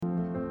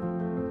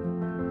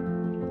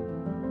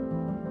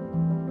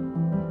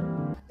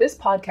This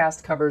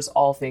podcast covers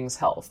all things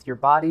health, your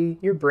body,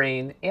 your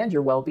brain, and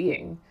your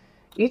well-being.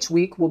 Each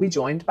week, we'll be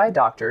joined by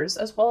doctors,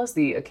 as well as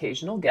the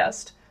occasional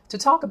guest, to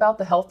talk about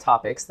the health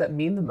topics that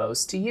mean the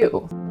most to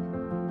you.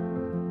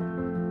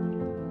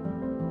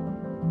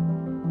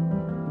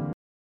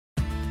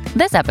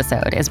 This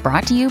episode is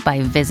brought to you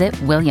by Visit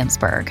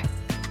Williamsburg.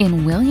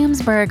 In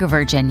Williamsburg,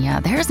 Virginia,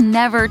 there's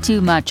never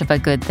too much of a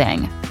good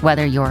thing.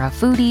 Whether you're a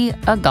foodie,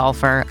 a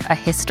golfer, a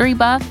history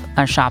buff,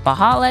 a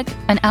shopaholic,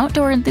 an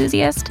outdoor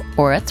enthusiast,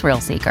 or a thrill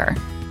seeker,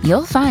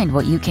 you'll find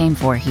what you came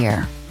for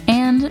here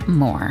and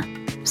more.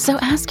 So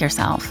ask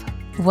yourself,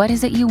 what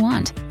is it you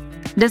want?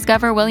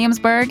 Discover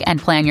Williamsburg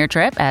and plan your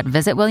trip at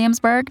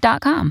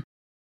visitwilliamsburg.com.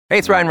 Hey,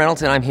 it's Ryan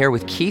Reynolds, and I'm here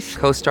with Keith,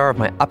 co-star of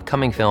my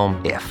upcoming film,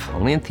 If,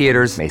 only in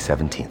theaters May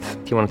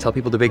 17th. Do you want to tell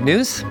people the big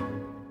news?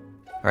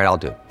 All right, I'll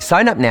do it.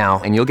 Sign up now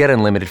and you'll get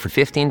unlimited for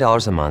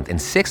 $15 a month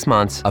and 6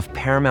 months of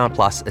Paramount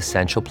Plus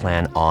Essential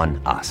Plan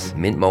on us.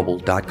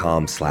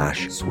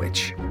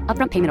 MintMobile.com/switch.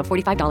 Upfront payment of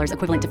 $45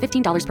 equivalent to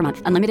 $15 per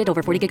month. Unlimited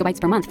over 40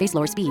 gigabytes per month. Face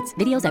lower speeds.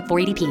 Videos at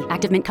 480p.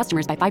 Active Mint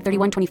customers by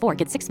 531.24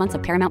 get 6 months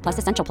of Paramount Plus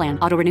Essential Plan.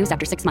 Auto renews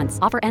after 6 months.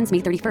 Offer ends May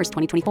 31st,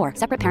 2024.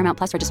 Separate Paramount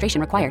Plus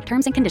registration required.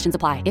 Terms and conditions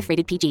apply if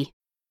rated PG.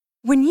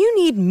 When you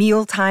need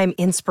mealtime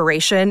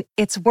inspiration,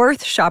 it's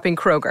worth shopping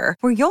Kroger,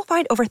 where you'll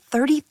find over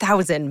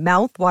 30,000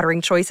 mouth-watering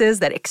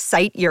choices that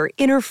excite your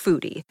inner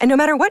foodie. And no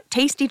matter what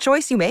tasty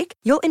choice you make,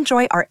 you'll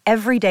enjoy our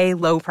everyday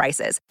low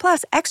prices,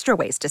 plus extra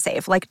ways to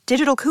save, like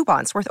digital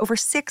coupons worth over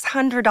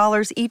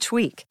 $600 each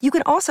week. You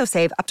can also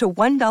save up to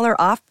 $1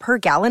 off per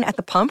gallon at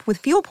the pump with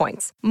fuel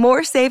points.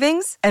 More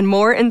savings and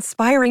more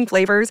inspiring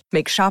flavors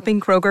make shopping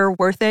Kroger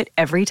worth it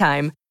every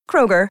time.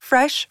 Kroger,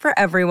 fresh for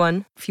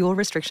everyone. Fuel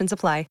restrictions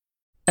apply.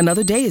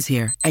 Another day is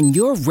here, and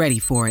you're ready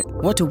for it.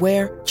 What to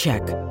wear?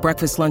 Check.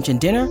 Breakfast, lunch, and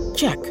dinner?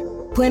 Check.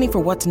 Planning for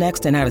what's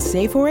next and how to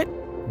save for it?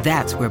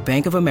 That's where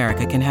Bank of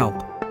America can help.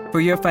 For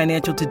your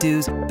financial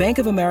to-dos, Bank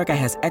of America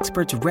has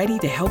experts ready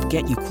to help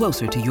get you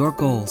closer to your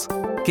goals.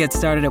 Get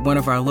started at one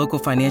of our local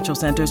financial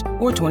centers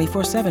or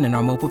 24/7 in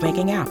our mobile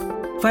banking app.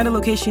 Find a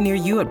location near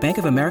you at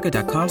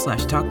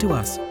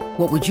bankofamerica.com/talktous.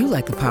 What would you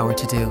like the power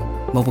to do?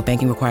 Mobile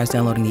banking requires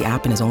downloading the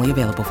app and is only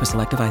available for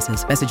select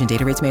devices. Message and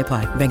data rates may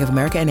apply. Bank of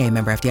America N.A.,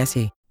 member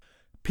FDIC.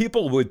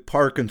 People with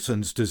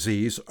Parkinson's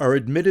disease are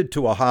admitted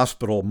to a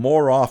hospital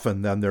more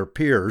often than their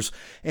peers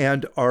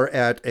and are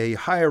at a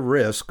higher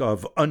risk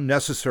of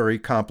unnecessary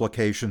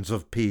complications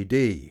of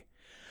PD.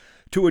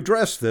 To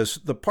address this,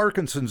 the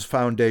Parkinson's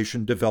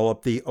Foundation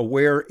developed the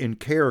Aware in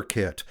Care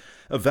Kit,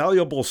 a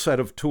valuable set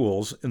of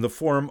tools in the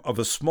form of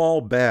a small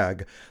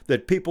bag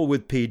that people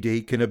with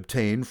PD can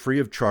obtain free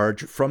of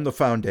charge from the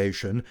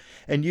foundation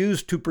and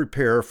use to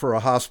prepare for a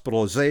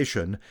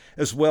hospitalization,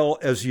 as well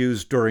as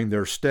use during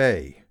their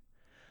stay.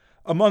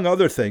 Among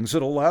other things,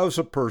 it allows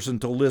a person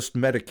to list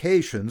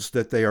medications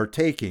that they are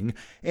taking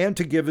and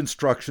to give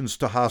instructions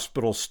to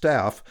hospital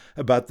staff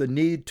about the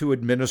need to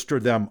administer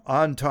them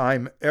on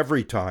time,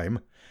 every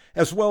time,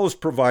 as well as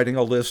providing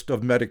a list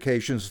of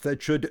medications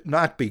that should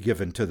not be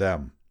given to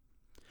them.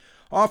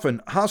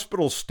 Often,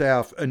 hospital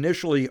staff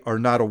initially are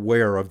not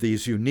aware of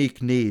these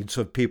unique needs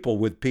of people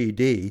with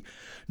PD,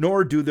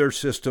 nor do their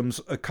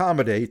systems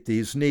accommodate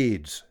these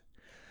needs.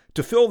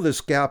 To fill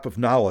this gap of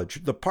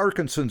knowledge, the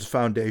Parkinson's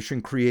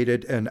Foundation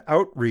created an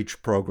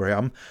outreach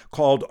program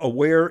called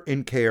Aware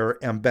in Care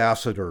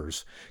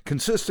Ambassadors,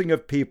 consisting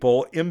of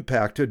people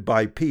impacted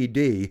by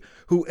PD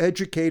who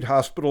educate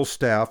hospital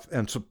staff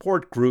and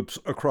support groups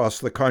across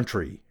the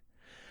country.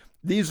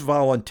 These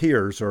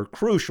volunteers are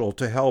crucial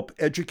to help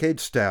educate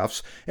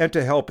staffs and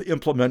to help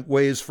implement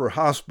ways for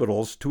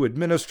hospitals to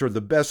administer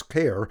the best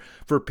care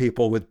for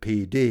people with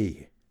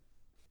PD.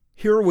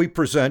 Here we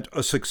present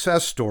a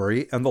success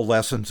story and the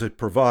lessons it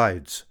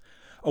provides.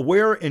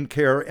 Aware in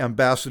Care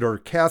Ambassador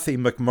Kathy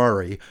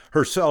McMurray,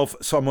 herself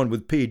someone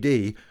with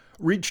PD,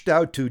 reached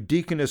out to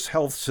Deaconess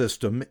Health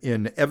System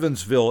in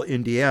Evansville,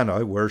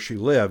 Indiana, where she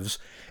lives,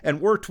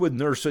 and worked with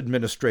nurse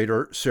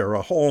administrator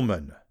Sarah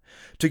Holman.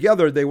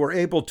 Together, they were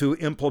able to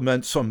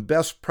implement some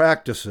best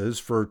practices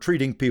for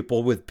treating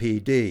people with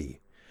PD.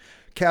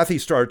 Kathy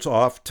starts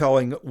off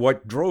telling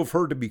what drove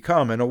her to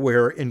become an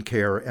Aware in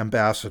Care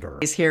ambassador.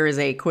 Here is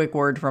a quick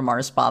word from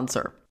our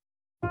sponsor.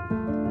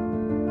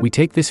 We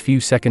take this few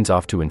seconds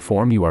off to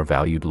inform you, our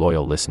valued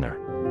loyal listener,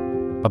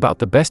 about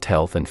the best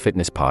health and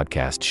fitness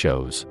podcast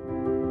shows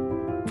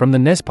from the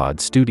Nezpod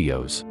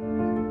studios.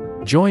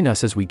 Join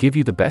us as we give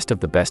you the best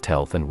of the best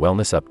health and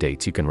wellness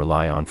updates you can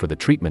rely on for the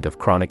treatment of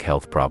chronic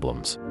health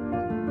problems.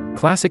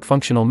 Classic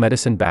functional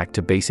medicine back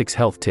to basics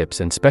health tips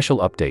and special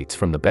updates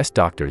from the best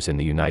doctors in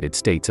the United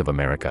States of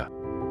America.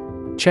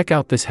 Check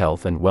out this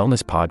health and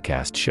wellness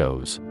podcast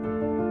shows.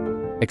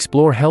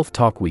 Explore Health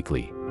Talk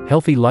Weekly,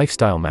 Healthy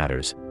Lifestyle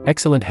Matters,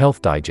 Excellent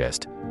Health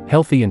Digest,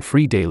 Healthy and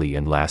Free Daily,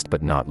 and last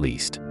but not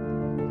least,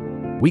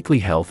 Weekly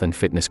Health and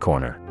Fitness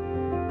Corner.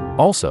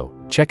 Also,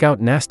 check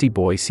out Nasty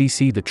Boy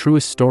CC, the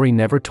truest story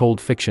never told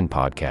fiction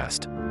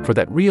podcast, for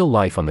that real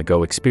life on the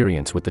go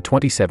experience with the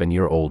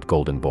 27-year-old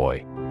golden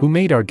boy, who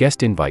made our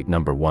guest invite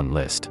 #1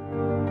 list.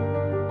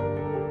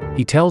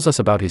 He tells us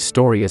about his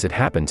story as it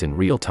happens in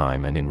real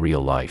time and in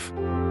real life.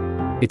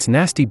 It's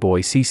Nasty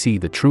Boy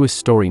CC, the truest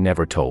story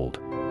never told.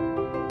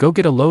 Go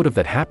get a load of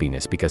that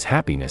happiness, because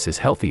happiness is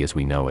healthy as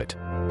we know it.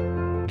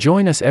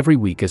 Join us every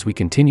week as we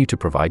continue to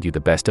provide you the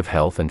best of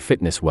health and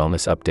fitness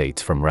wellness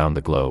updates from around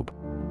the globe.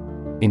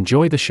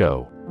 Enjoy the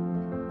show.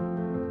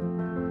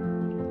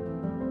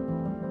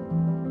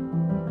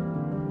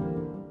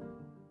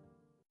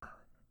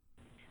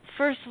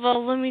 First of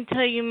all, let me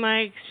tell you my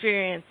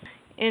experience.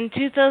 In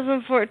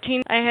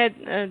 2014, I had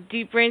a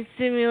deep brain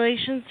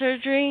stimulation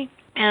surgery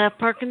at a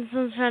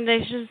Parkinson's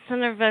Foundation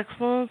Center of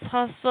Excellence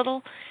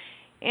hospital.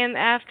 And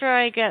after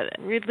I got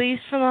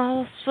released from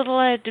the hospital,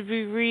 I had to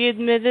be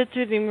readmitted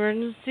to the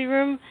emergency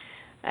room.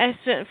 I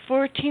spent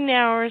 14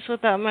 hours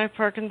without my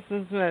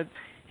Parkinson's meds,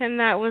 and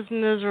that was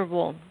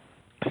miserable.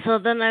 So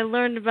then I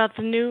learned about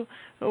the new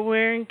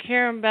Aware and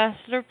Care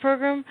Ambassador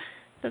program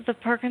that the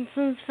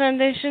Parkinson's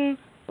Foundation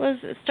was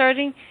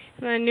starting,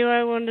 and I knew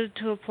I wanted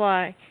to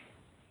apply.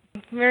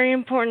 It's very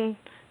important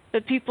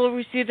that people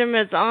receive their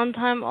meds on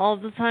time, all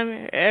the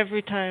time,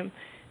 every time.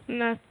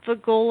 And that's the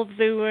goal of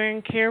the Aware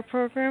and Care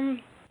program.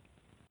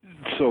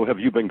 So have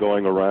you been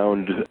going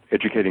around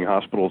educating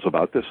hospitals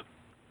about this?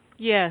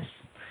 Yes.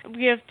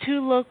 We have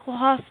 2 local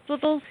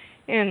hospitals,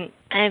 and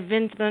I've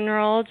been to the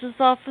neurologist's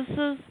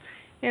offices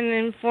and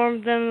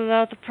informed them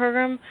about the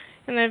program,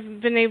 and I've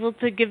been able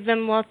to give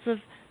them lots of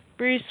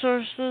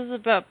resources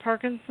about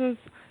Parkinson's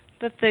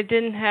that they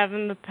didn't have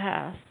in the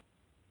past.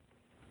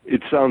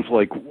 It sounds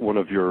like one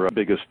of your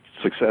biggest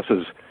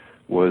successes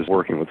was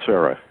working with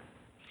Sarah.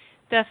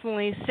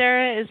 Definitely.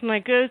 Sarah is my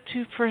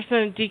go-to person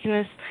at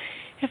Deaconess.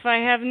 If I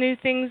have new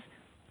things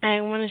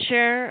I want to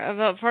share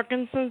about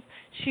Parkinson's,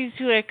 she's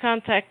who I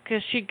contact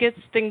because she gets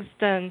things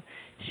done.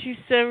 She's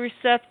so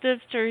receptive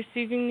to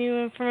receiving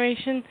new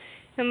information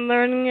and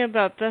learning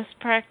about best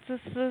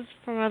practices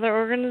from other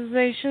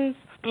organizations.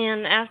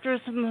 And after a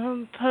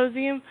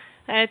symposium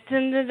I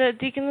attended at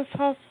Deaconess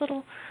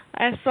Hospital,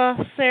 I saw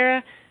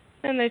Sarah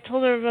and I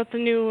told her about the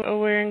new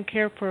Aware and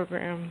Care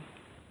program.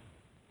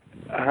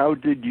 How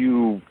did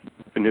you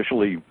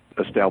initially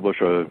establish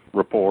a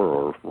rapport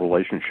or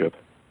relationship?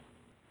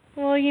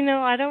 Well,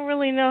 I don't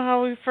really know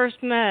how we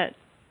first met.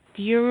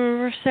 Do you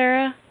remember,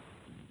 Sarah?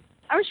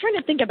 I was trying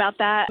to think about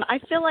that. I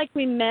feel like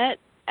we met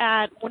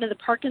at one of the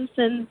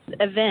Parkinson's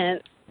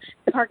events,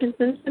 the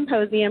Parkinson's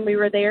Symposium. We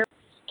were there.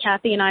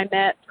 Kathy and I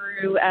met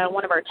through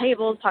one of our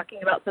tables talking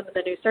about some of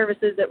the new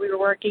services that we were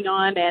working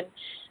on, and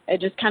it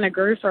just kind of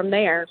grew from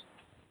there.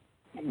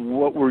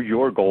 What were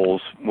your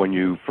goals when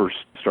you first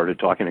started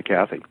talking to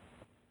Kathy?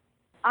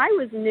 I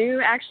was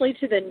new, actually,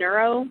 to the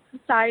neuro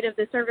side of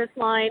the service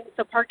line,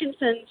 so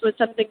Parkinson's was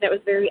something that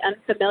was very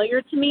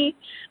unfamiliar to me,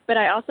 but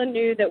I also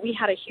knew that we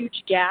had a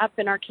huge gap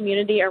in our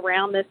community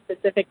around this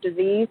specific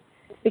disease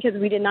because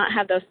we did not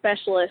have those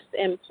specialists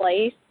in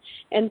place.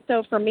 And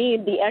so for me,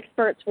 the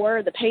experts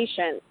were the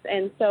patients,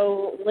 and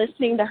so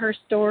listening to her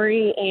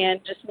story and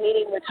just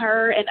meeting with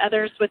her and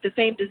others with the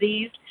same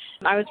disease,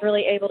 I was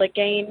really able to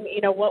gain,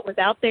 what was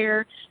out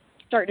there,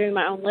 start doing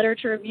my own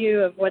literature review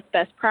of what's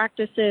best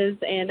practices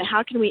and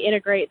how can we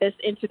integrate this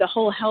into the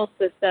whole health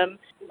system,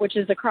 which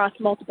is across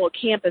multiple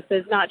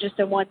campuses, not just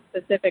in one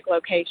specific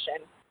location.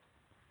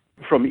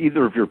 From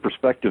either of your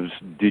perspectives,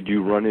 did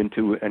you run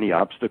into any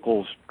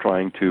obstacles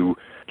trying to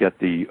get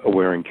the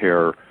Aware and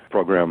Care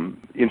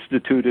program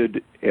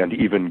instituted and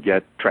even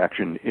get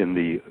traction in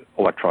the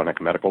electronic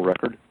medical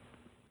record?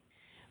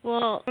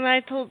 Well, when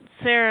I told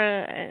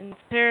Sarah, and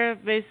Sarah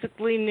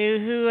basically knew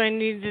who I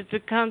needed to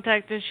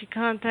contact, and she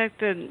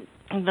contacted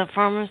the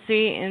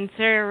pharmacy, and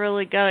Sarah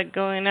really got it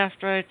going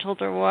after I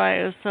told her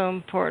why it was so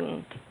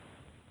important.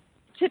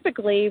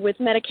 Typically, with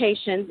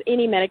medications,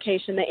 any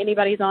medication that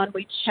anybody's on,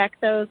 we check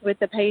those with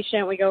the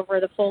patient. We go over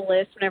the full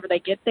list whenever they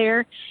get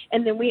there,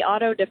 and then we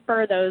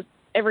auto-defer those.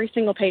 Every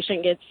single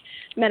patient gets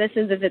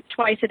medicines. If it's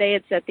twice a day,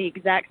 it's at the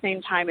exact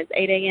same time. It's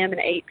 8 a.m.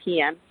 and 8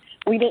 p.m.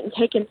 We didn't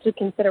take into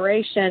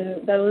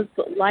consideration those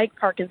like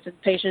Parkinson's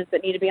patients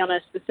that need to be on a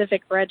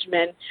specific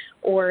regimen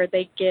or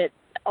they get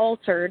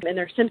altered and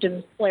their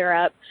symptoms flare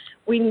up.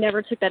 We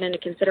never took that into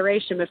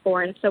consideration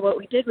before. And so what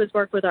we did was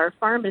work with our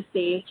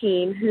pharmacy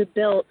team who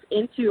built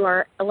into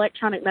our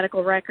electronic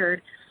medical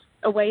record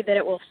a way that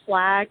it will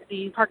flag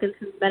the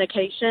Parkinson's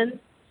medications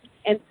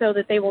and so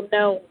that they will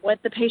know what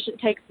the patient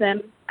takes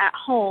them at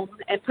home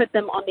and put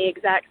them on the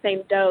exact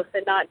same dose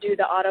and not do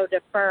the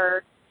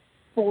auto-defer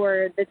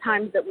for the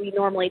times that we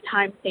normally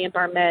timestamp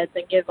our meds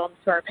and give them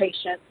to our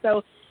patients.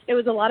 So it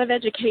was a lot of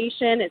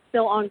education. It's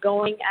still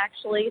ongoing,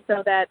 actually,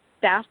 so that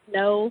staff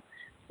know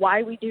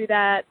why we do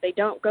that. They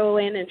don't go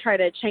in and try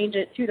to change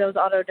it to those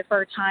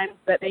auto-defer times,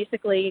 but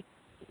basically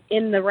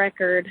in the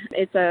record,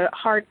 it's a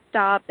hard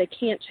stop. They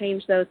can't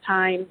change those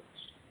times.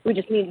 We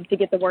just needed to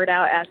get the word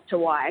out as to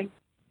why.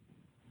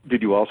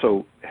 Did you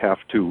also have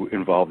to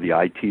involve the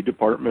IT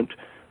department,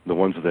 the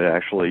ones that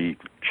actually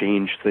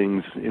change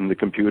things in the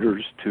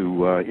computers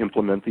to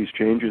implement these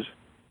changes?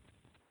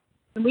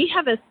 We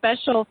have a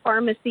special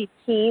pharmacy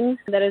team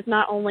that is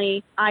not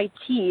only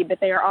IT, but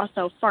they are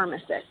also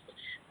pharmacists.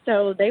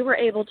 So they were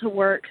able to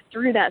work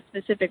through that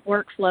specific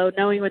workflow,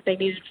 knowing what they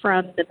needed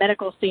from the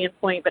medical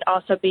standpoint, but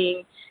also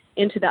being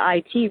into the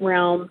IT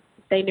realm.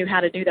 They knew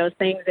how to do those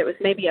things. It was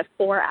maybe a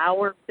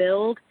 4-hour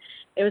build.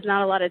 It was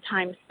not a lot of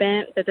time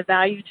spent, but the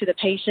value to the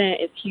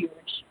patient is huge.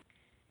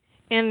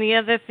 And the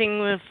other thing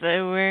with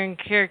the wearing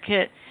care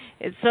kit,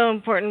 it's so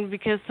important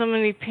because so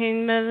many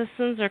pain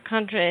medicines are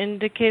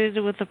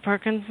contraindicated with the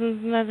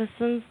Parkinson's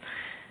medicines.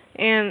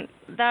 And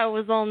that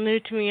was all new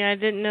to me. I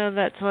didn't know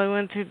that till I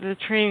went through the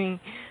training.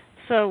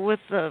 So with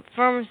the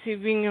pharmacy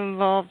being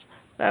involved,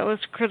 that was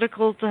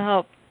critical to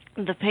help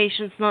the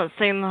patients not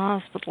stay in the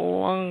hospital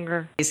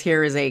longer.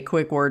 Here is a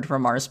quick word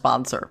from our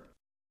sponsor.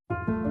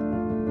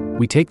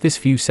 We take this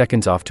few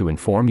seconds off to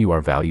inform you,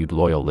 our valued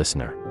loyal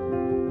listener,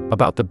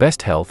 about the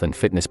best health and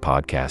fitness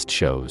podcast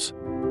shows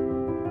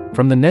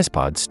from the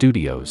Nespod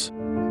studios.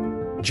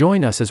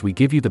 Join us as we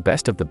give you the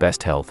best of the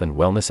best health and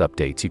wellness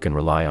updates you can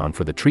rely on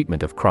for the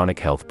treatment of chronic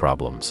health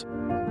problems.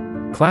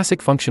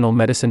 Classic functional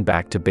medicine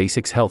back to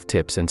basics health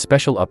tips and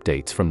special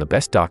updates from the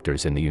best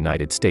doctors in the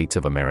United States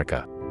of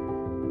America.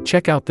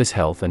 Check out this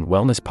health and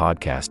wellness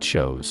podcast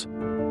shows.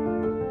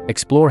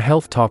 Explore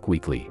Health Talk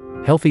Weekly,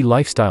 Healthy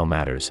Lifestyle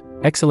Matters,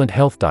 Excellent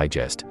Health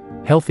Digest,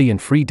 Healthy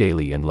and Free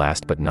Daily, and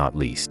last but not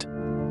least,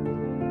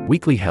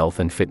 Weekly Health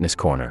and Fitness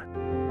Corner.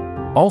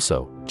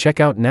 Also, check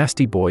out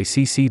Nasty Boy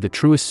CC, the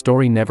truest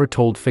story never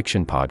told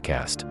fiction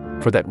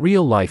podcast, for that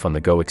real life on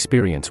the go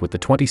experience with the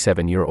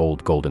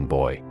 27-year-old golden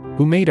boy,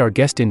 who made our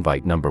guest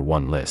invite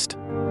 #1 list.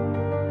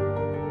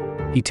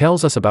 He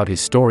tells us about his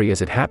story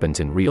as it happens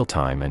in real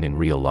time and in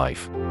real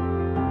life.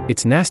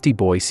 It's Nasty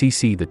Boy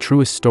CC, the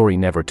truest story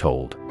never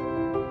told.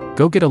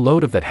 Go get a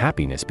load of that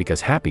happiness,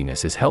 because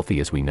happiness is healthy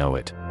as we know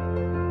it.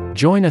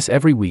 Join us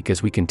every week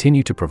as we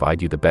continue to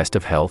provide you the best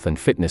of health and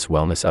fitness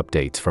wellness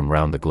updates from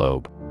around the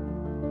globe.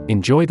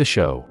 Enjoy the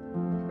show.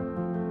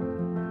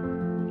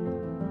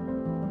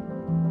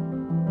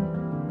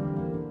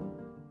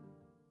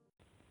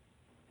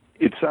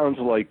 It sounds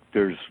like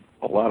there's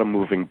a lot of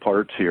moving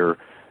parts here.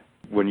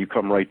 When you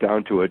come right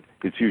down to it,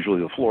 it's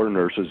usually the floor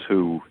nurses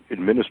who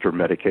administer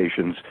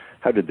medications.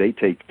 How did they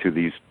take to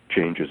these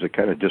changes? It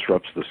kind of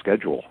disrupts the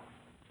schedule.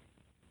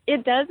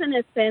 It does, in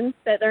a sense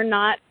that they're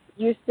not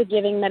used to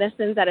giving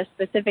medicines at a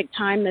specific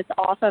time that's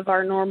off of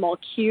our normal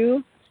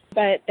queue,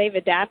 but they've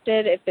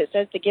adapted. If it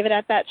says to give it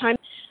at that time,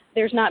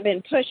 there's not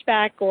been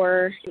pushback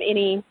or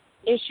any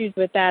issues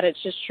with that.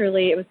 It's just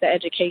truly, it was the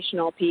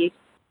educational piece.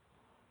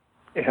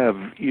 Have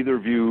either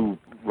of you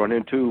run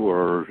into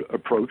or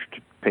approached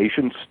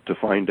patients to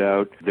find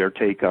out their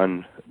take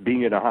on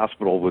being in a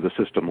hospital with a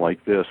system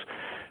like this,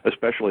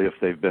 especially if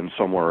they've been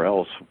somewhere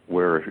else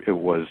where it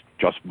was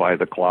just by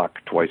the clock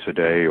twice a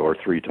day or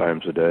 3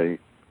 times a day?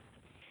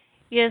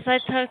 Yes, I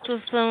talked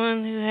with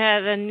someone who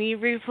had a knee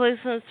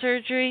replacement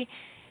surgery,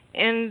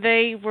 and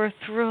they were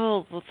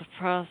thrilled with the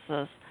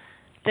process.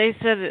 They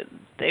said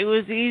it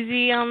was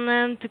easy on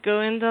them to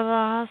go into the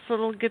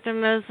hospital, get their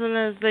medicine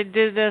as they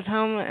did at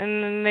home,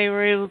 and then they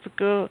were able to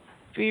go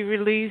be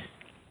released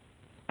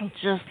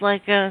just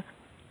like a,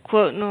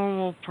 quote,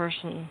 normal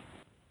person.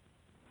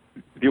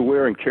 The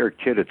Aware and Care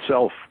Kit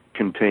itself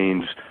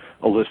contains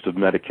a list of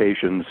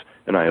medications,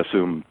 and I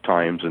assume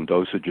times and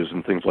dosages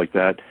and things like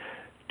that.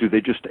 Do they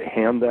just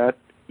hand that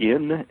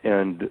in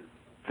and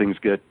things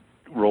get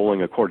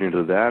rolling according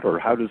to that, or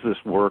how does this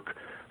work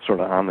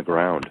sort of on the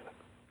ground?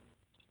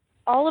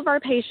 All of our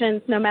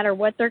patients, no matter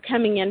what they're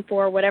coming in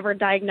for, whatever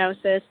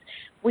diagnosis,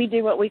 we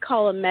do what we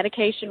call a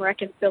medication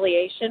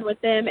reconciliation with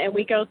them, and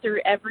we go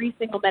through every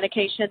single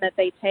medication that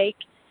they take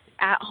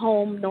at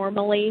home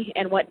normally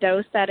and what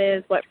dose that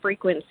is, what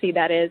frequency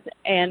that is,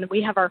 and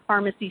we have our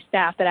pharmacy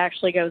staff that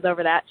actually goes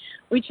over that.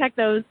 We check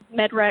those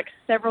med recs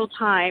several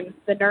times.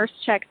 The nurse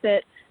checks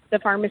it. The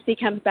pharmacy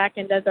comes back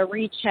and does a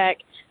recheck.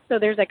 So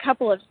there's a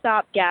couple of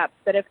stop gaps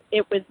that if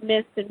it was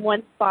missed in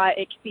one spot,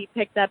 it could be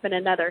picked up in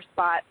another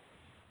spot.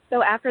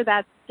 So after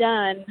that's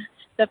done,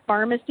 the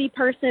pharmacy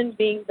person,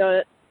 being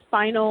the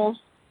final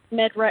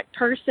MedRec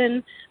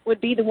person, would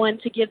be the one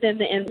to give them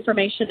the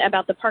information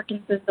about the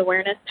Parkinson's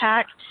Awareness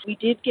Pack. We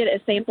did get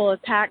a sample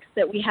of packs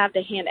that we have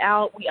to hand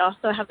out. We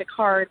also have the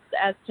cards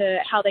as to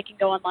how they can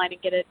go online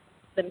and get it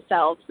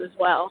themselves as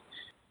well.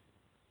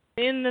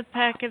 In the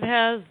pack, it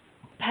has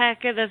a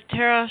packet of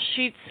tear-off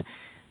sheets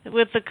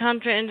with the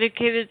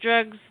contraindicated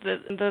drugs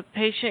that the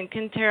patient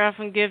can tear off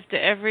and give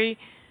to every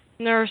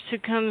nurse who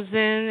comes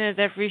in at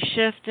every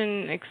shift,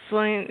 and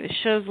it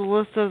shows a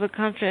list of the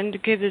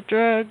contraindicated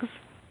drugs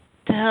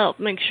to help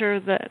make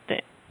sure that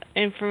the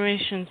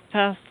information's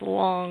passed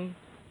along.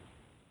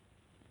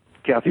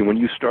 Kathy, when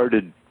you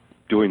started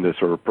doing this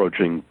or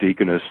approaching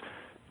Deaconess,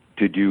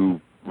 did you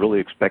really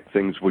expect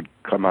things would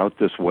come out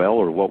this well,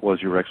 or what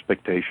was your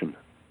expectation?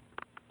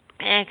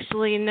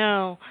 Actually,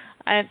 no.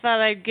 I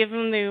thought I'd give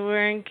them the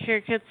wearing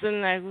care kits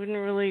and I wouldn't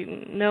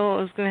really know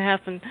what was going to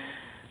happen.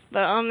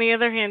 But on the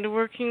other hand,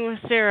 working with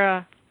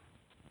Sarah,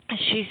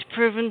 she's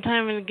proven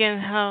time and again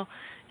how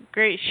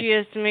great she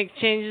is to make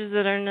changes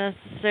that are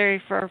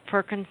necessary for our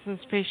Parkinson's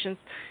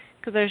patients.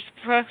 Because there's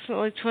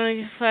approximately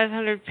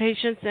 2,500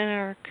 patients in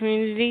our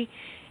community,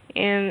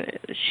 and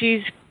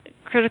she's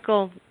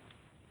critical.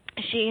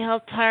 She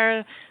helped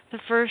hire the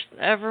first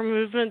ever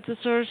movement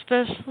disorder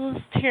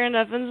specialist here in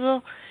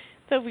Evansville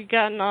that we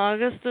got in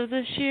August of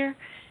this year.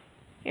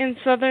 In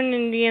southern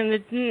Indiana,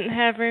 they didn't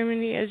have very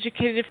many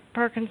educated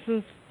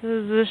Parkinson's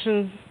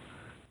physicians,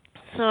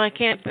 so I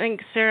can't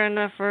thank Sarah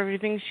enough for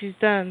everything she's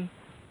done.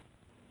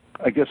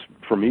 I guess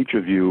from each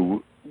of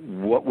you,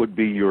 what would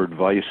be your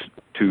advice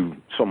to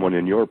someone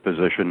in your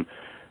position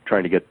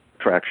trying to get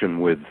traction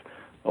with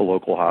a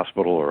local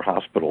hospital or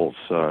hospitals?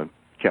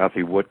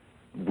 Kathy, what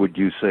would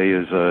you say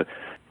is a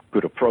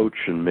good approach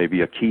and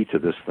maybe a key to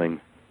this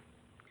thing?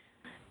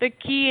 The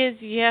key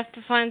is you have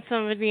to find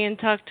somebody and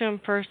talk to them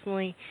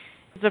personally.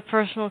 The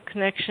personal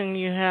connection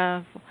you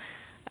have.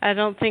 I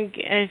don't think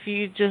if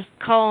you just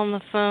call on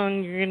the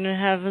phone, you're going to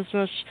have as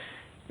much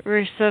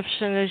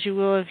reception as you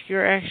will if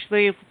you're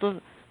actually able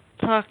to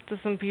talk to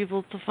some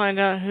people to find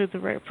out who the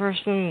right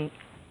person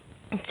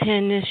to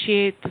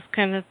initiate this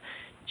kind of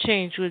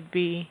change would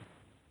be.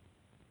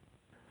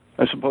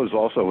 I suppose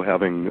also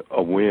having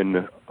a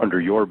win under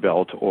your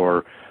belt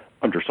or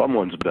under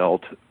someone's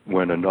belt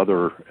when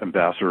another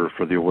ambassador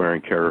for the Aware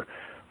and Care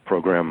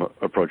program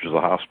approaches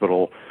a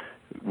hospital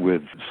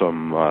with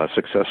some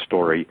success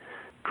story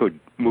could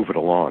move it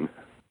along.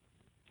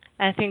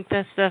 I think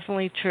that's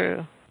definitely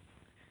true.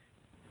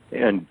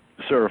 And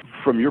Sarah,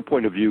 from your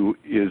point of view,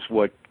 is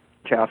what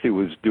Kathy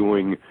was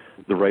doing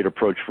the right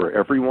approach for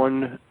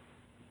everyone?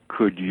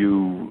 Could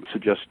you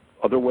suggest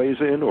other ways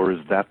in, or is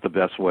that the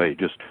best way,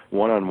 just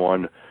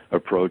one-on-one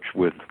approach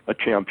with a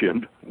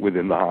champion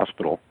within the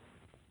hospital?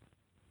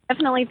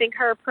 Definitely think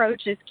her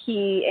approach is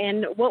key,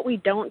 and what we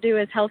don't do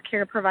as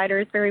healthcare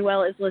providers very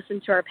well is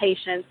listen to our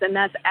patients, and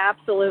that's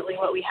absolutely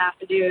what we have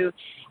to do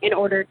in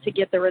order to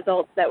get the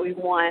results that we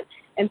want.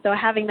 And so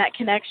having that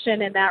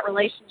connection and that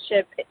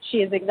relationship, she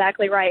is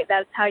exactly right.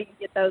 That's how you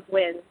get those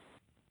wins.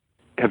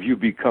 Have you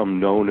become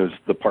known as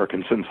the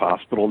Parkinson's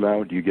Hospital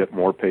now? Do you get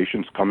more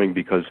patients coming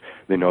because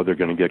they know they're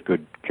going to get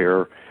good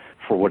care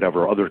for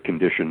whatever other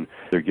condition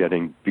they're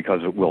getting because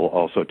it will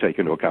also take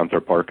into account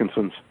their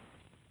Parkinson's?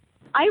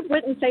 I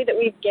wouldn't say that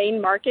we've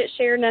gained market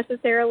share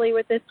necessarily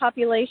with this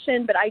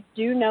population, but I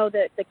do know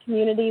that the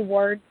community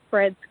word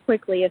spreads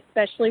quickly,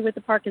 especially with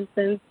the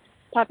Parkinson's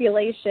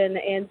population.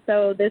 And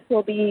so this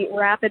will be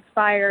rapid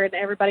fire, and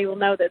everybody will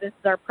know that this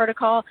is our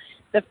protocol.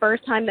 The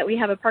first time that we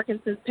have a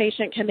Parkinson's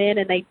patient come in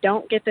and they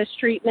don't get this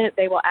treatment,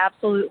 they will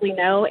absolutely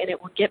know, and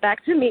it will get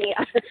back to me.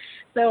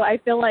 So I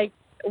feel like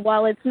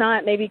while it's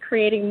not maybe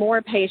creating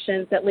more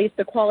patients, at least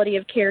the quality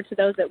of care to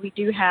those that we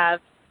do have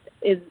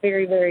is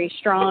very, very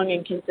strong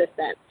and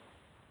consistent.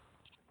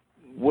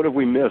 What have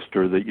we missed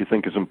or that you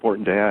think is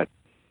important to add?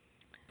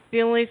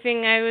 The only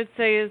thing I would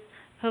say is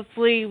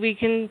hopefully we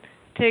can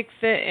take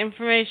the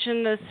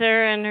information that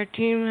Sarah and her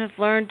team have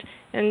learned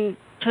and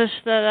push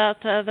that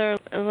out to other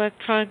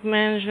electronic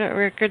management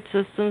record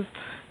systems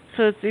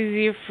so it's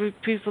easier for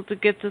people to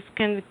get this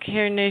kind of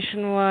care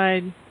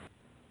nationwide.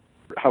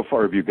 How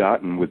far have you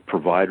gotten with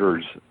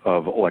providers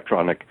of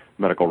electronic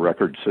medical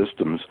record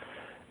systems?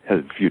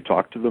 Have you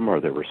talked to them? Are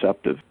they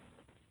receptive?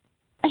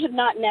 I have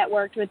not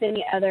networked with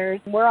any others.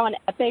 We're on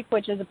Epic,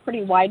 which is a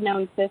pretty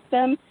wide-known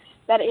system.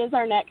 That is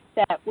our next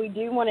step. We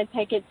do want to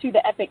take it to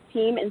the Epic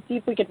team and see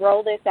if we could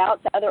roll this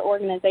out to other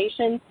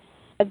organizations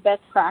as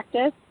best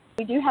practice.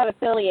 We do have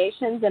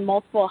affiliations in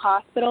multiple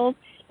hospitals,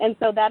 and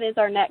so that is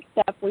our next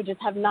step. We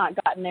just have not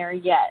gotten there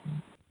yet.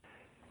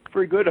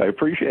 Very good. I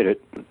appreciate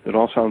it. It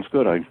all sounds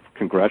good. I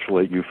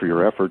congratulate you for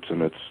your efforts,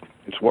 and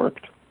it's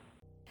worked.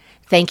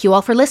 Thank you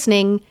all for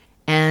listening,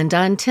 and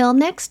until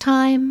next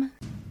time.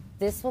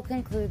 This will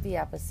conclude the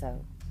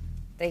episode.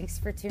 Thanks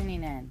for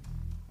tuning in.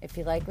 If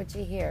you like what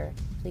you hear,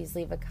 please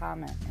leave a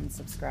comment and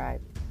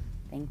subscribe.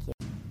 Thank you.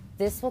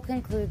 This will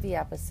conclude the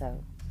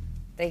episode.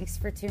 Thanks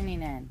for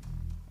tuning in.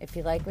 If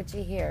you like what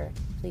you hear,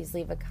 please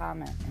leave a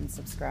comment and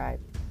subscribe.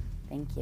 Thank you.